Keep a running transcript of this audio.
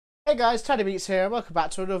Hey guys, Tiny Beats here, and welcome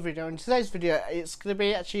back to another video. In today's video, it's going to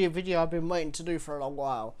be actually a video I've been waiting to do for a long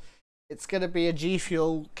while. It's going to be a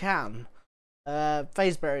Gfuel can.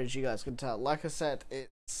 Fazeberry, as you guys can tell. Like I said,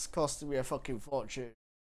 it's costing me a fucking fortune.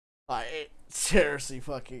 Like, it seriously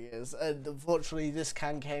fucking is. And unfortunately, this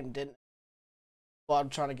can didn't. But I'm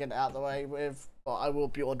trying to get it out of the way with. But I will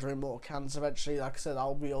be ordering more cans eventually. Like I said,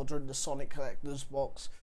 I'll be ordering the Sonic Collector's box.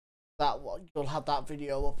 That one, you'll have that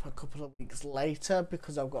video up a couple of weeks later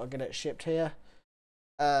because I've got to get it shipped here.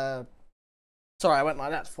 Sorry, I went like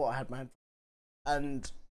that before I had my head.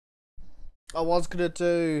 And I was gonna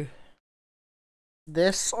do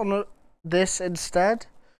this this instead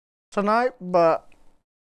tonight, but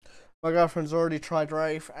my girlfriend's already tried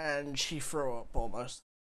Wraith and she threw up almost.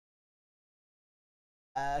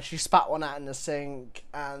 She spat one out in the sink,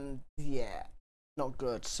 and yeah, not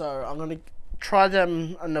good. So I'm gonna try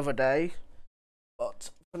them another day,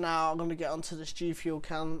 but for now I'm gonna get onto this Gfuel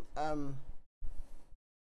can.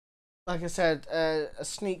 Like I said, a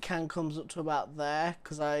sneak can comes up to about there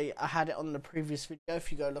because I had it on the previous video.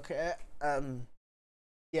 If you go look at it,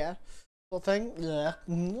 yeah, sort of thing. Yeah,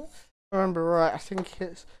 I remember right. I think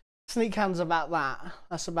it's sneak can's about that.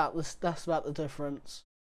 That's about this. That's about the difference,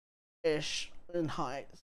 ish, in height.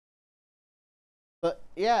 But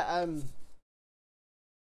yeah,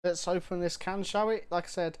 let's open this can, shall we? Like I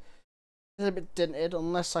said, it's a bit dented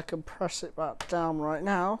unless I can press it back down right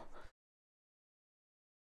now.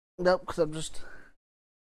 Nope, because I'm just...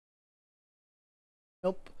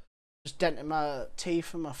 Nope. Just denting my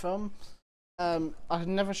teeth and my thumb. I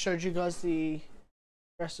never showed you guys the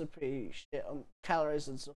recipe shit on calories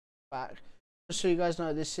and stuff back. Just so you guys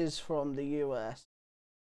know, this is from the US.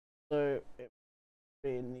 So it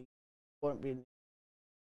won't be in the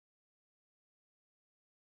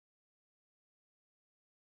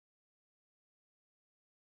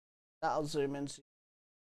that'll zoom in.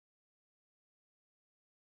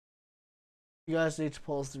 You guys need to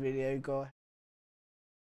pause the video, go ahead.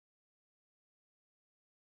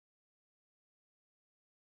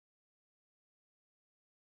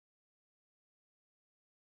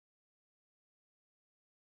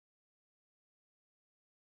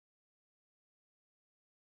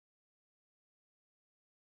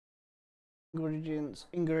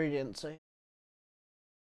 Ingredients.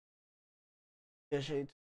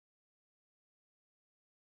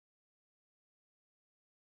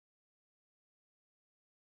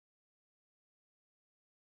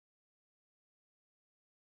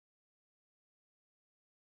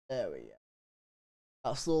 There we go.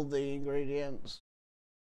 That's all the ingredients.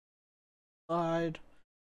 I'll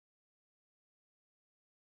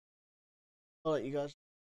let you guys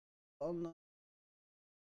on that.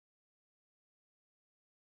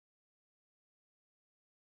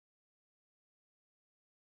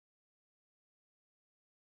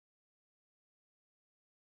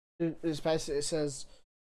 It's basically, it says,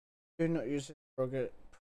 do not use this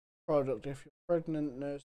product if you're pregnant,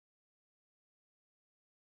 nurse,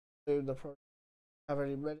 do the product, have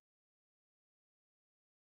any ready.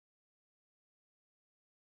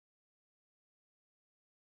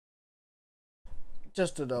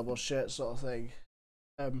 Just a double shit sort of thing.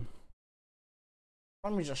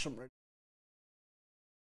 Let me just something.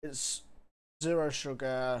 It's zero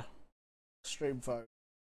sugar, extreme focus,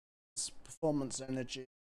 performance energy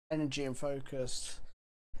and focus,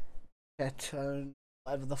 ketone,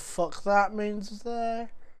 whatever the fuck that means there.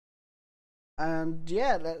 And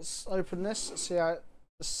yeah, let's open this. Let's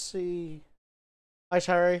see. Hi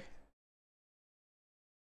Terry.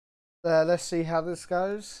 Let's see how this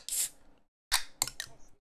goes.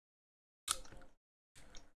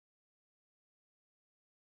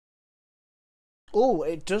 Oh,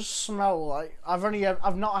 it does smell like I've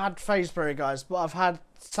not had Fazeberry, guys, but I've had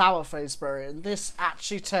sour Fazeberry, and this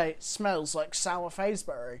actually smells like sour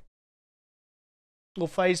Fazeberry. Or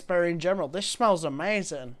Fazeberry in general. This smells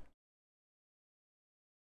amazing.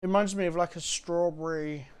 It reminds me of like a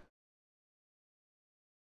strawberry,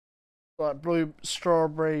 like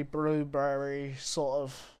strawberry, blueberry sort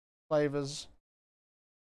of flavors.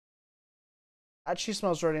 Actually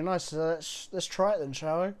smells really nice. So let's try it then,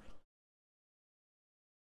 shall we?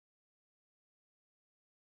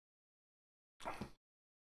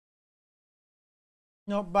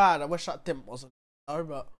 Not bad. I wish that didn't wasn't though,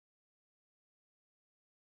 but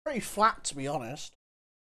pretty flat to be honest.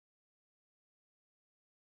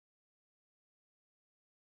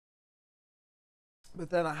 But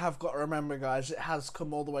then I have got to remember, guys, it has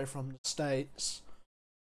come all the way from the States,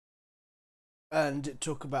 and it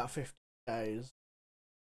took about 50 days.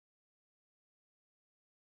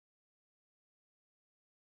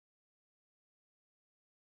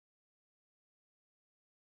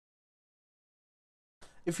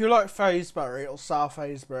 If you like Fazeberry or South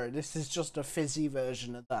Fazeberry, this is just a fizzy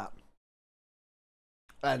version of that.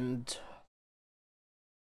 And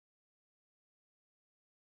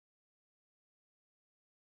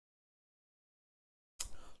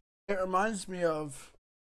it reminds me of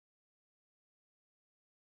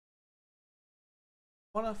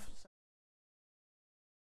one of.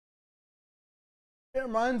 It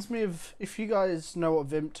reminds me of, if you guys know what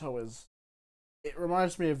Vimto is, it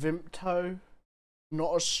reminds me of Vimto.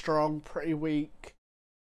 Not as strong, pretty weak,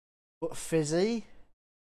 but fizzy.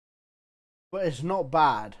 But it's not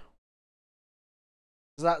bad.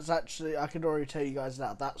 That's actually, I can already tell you guys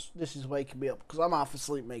that. This is waking me up because I'm half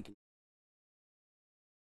asleep making.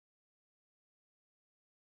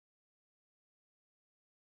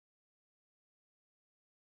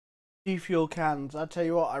 Gfuel cans, I tell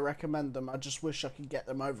you what, I recommend them. I just wish I could get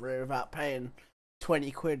them over here without paying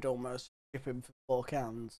 20 quid almost shipping for 4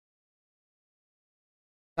 cans.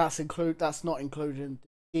 That's not including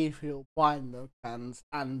Gfuel buying the cans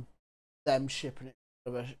and them shipping it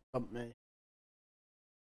to a company.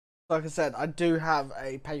 Like I said, I do have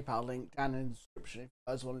a PayPal link down in the description if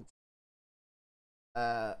you guys wanted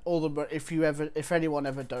to. If anyone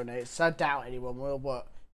ever donates, I doubt anyone will, but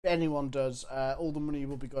if anyone does, all the money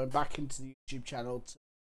will be going back into the YouTube channel to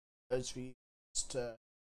those for you to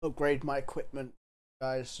upgrade my equipment,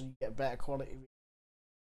 guys, so you get better quality.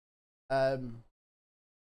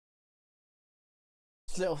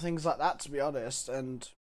 It's little things like that, to be honest, and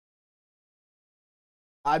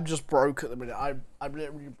I'm just broke at the minute. I'm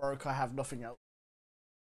literally broke. I have nothing else.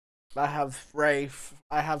 I have Wraith.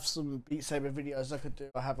 I have some Beat Saber videos I could do.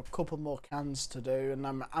 I have a couple more cans to do, and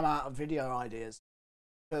I'm out of video ideas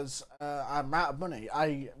because I'm out of money.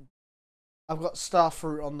 I've got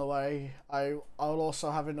Starfruit on the way. I'll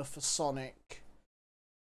also have enough for Sonic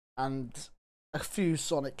and a few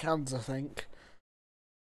Sonic cans, I think.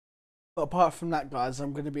 But apart from that, guys,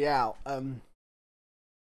 I'm going to be out. Like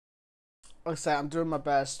I say, I'm doing my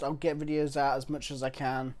best. I'll get videos out as much as I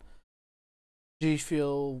can.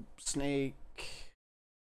 Gfuel, Sneak,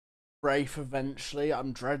 Wraith eventually.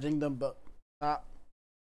 I'm dreading them, but that.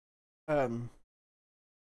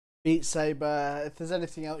 Beat Saber. If there's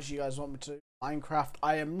anything else you guys want me to, Minecraft.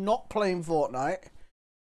 I am not playing Fortnite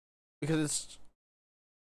because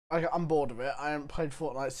I'm bored of it. I haven't played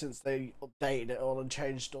Fortnite since they updated it all and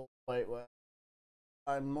changed all the way it works.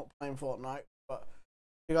 I'm not playing Fortnite, but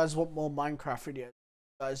if you guys want more Minecraft videos,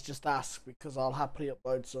 guys just ask because I'll happily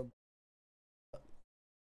upload some.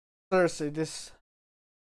 Seriously, this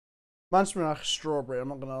reminds me like a strawberry, I'm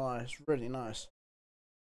not gonna lie, it's really nice.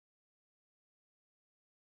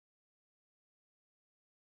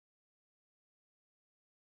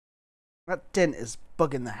 That dent is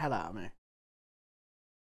bugging the hell out of me.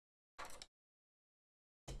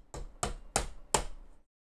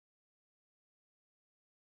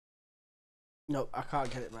 Nope, I can't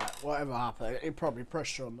get it back. Whatever happened, it probably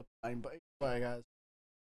pressure on the plane, but anyway, guys.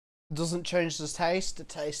 It doesn't change the taste. The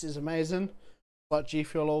taste is amazing, like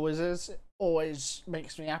Gfuel always is. It always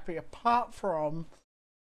makes me happy, apart from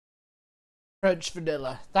French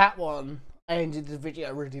vanilla. That one, I ended the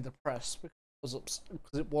video really depressed because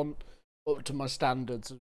it wasn't up to my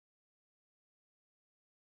standards.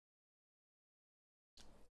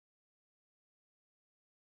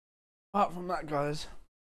 Apart from that, guys,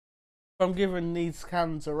 if I'm giving these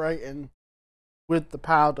cans a rating with the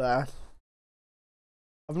powder,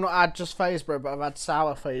 I've not had just Fazeberry, but I've had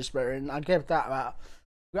sour Fazeberry, and I give that about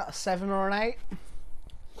a 7 or an 8.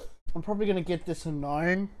 I'm probably going to give this a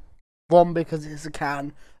 9. 1, because it's a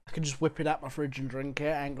can. I can just whip it out my fridge and drink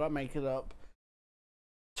it. I ain't got to make it up.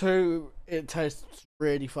 2, it tastes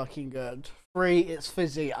really fucking good. 3, it's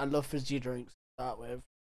fizzy. I love fizzy drinks to start with.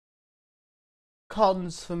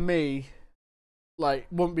 Cons for me, like,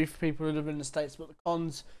 wouldn't be for people who live in the States, but the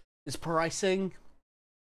cons is pricing,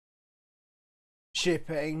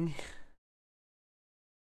 shipping,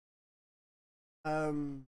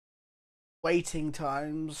 waiting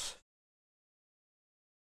times,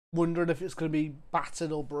 wondering if it's going to be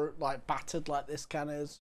battered or battered like this can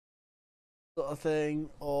is, sort of thing,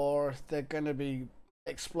 or if they're going to be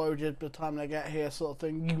exploded by the time they get here, sort of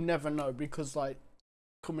thing. You never know, because like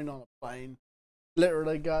coming on a plane,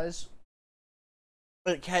 literally, guys,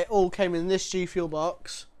 it all came in this Gfuel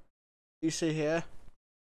box you see here,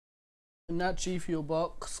 and that Gfuel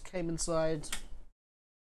box came inside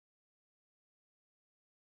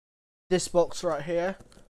this box right here,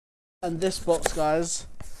 and this box, guys,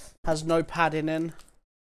 has no padding in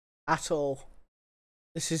at all.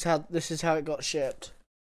 This is how it got shipped.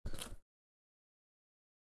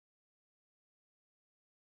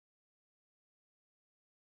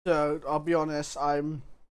 So I'll be honest, I'm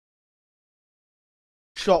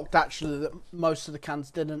shocked actually that most of the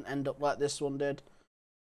cans didn't end up like this one did.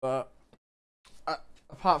 But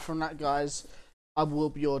apart from that, guys, I will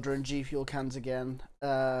be ordering Gfuel cans again.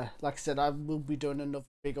 Like I said, I will be doing another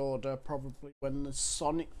big order probably when the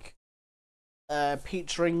Sonic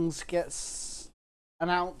Peach Rings gets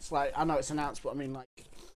announced. Like, I know it's announced, but I mean like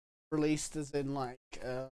released as in like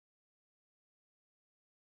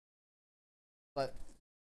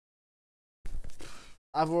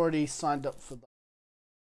I've already signed up for the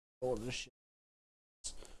order shit,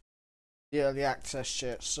 the early access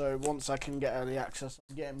shit. So once I can get early access,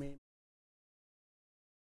 I'm getting me.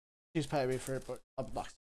 She's paying me for it, but I'm not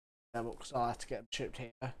because I have to get them shipped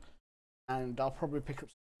here, and I'll probably pick up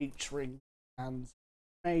some Peach Ring and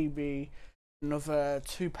maybe another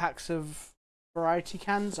 2 packs of variety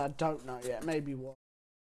cans. I don't know yet. Maybe one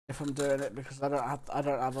if I'm doing it because I don't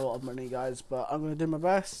have a lot of money, guys. But I'm gonna do my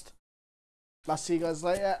best. I'll see you guys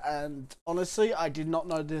later. And honestly, I did not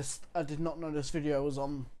know this. I did not know this video was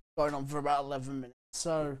going on for about 11 minutes.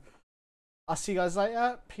 So I'll see you guys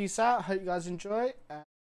later. Peace out. Hope you guys enjoy. And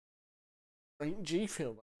drink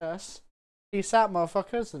Gfuel, I guess. Peace out,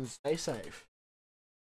 motherfuckers, and stay safe.